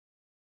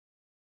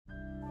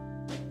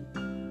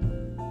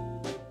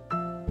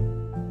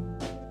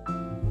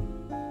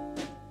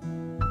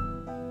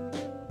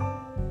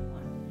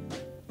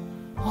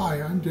Hi,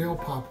 I'm Dale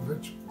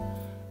Popovich,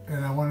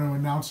 and I want to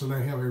announce that I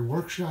have a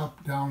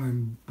workshop down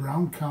in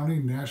Brown County,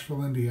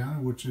 Nashville,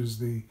 Indiana, which is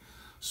the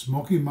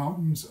Smoky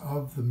Mountains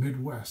of the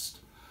Midwest.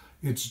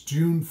 It's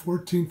June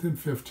 14th and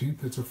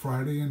 15th. It's a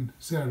Friday and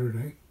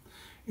Saturday,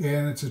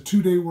 and it's a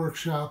two-day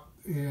workshop,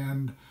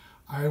 and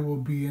I will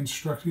be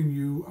instructing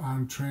you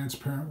on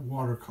transparent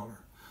watercolor.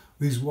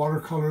 These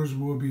watercolors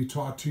will be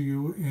taught to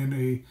you in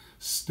a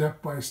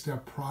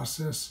step-by-step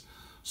process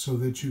so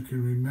that you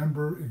can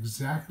remember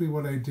exactly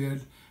what I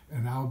did,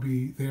 and I'll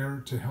be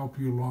there to help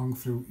you along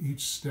through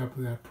each step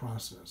of that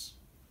process.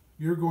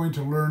 You're going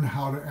to learn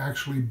how to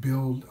actually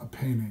build a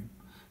painting.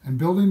 And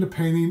building the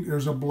painting,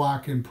 there's a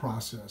block-in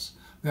process.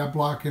 That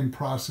block-in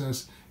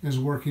process is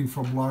working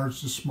from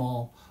large to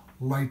small,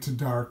 light to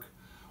dark,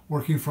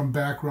 working from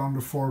background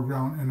to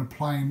foreground, and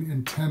applying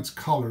intense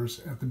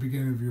colors at the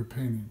beginning of your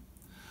painting.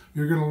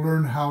 You're going to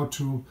learn how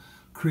to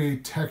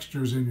create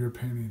textures in your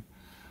painting.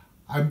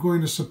 I'm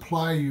going to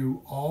supply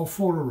you all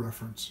photo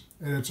reference,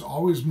 and it's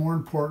always more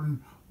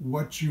important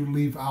what you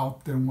leave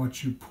out than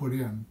what you put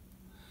in.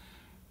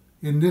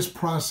 In this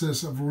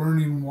process of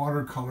learning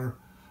watercolor,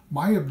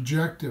 my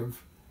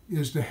objective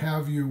is to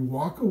have you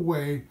walk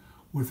away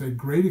with a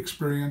great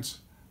experience,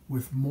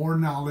 with more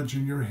knowledge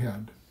in your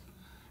head.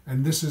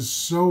 And this is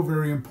so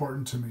very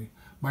important to me.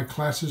 My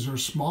classes are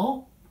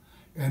small,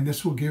 and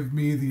this will give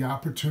me the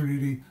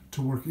opportunity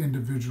to work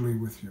individually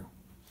with you.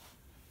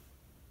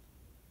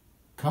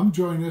 Come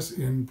join us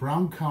in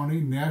Brown County,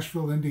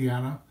 Nashville,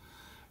 Indiana,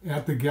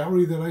 at the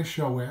gallery that I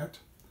show at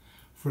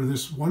for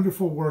this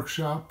wonderful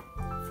workshop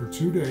for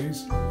 2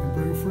 days, and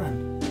bring a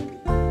friend.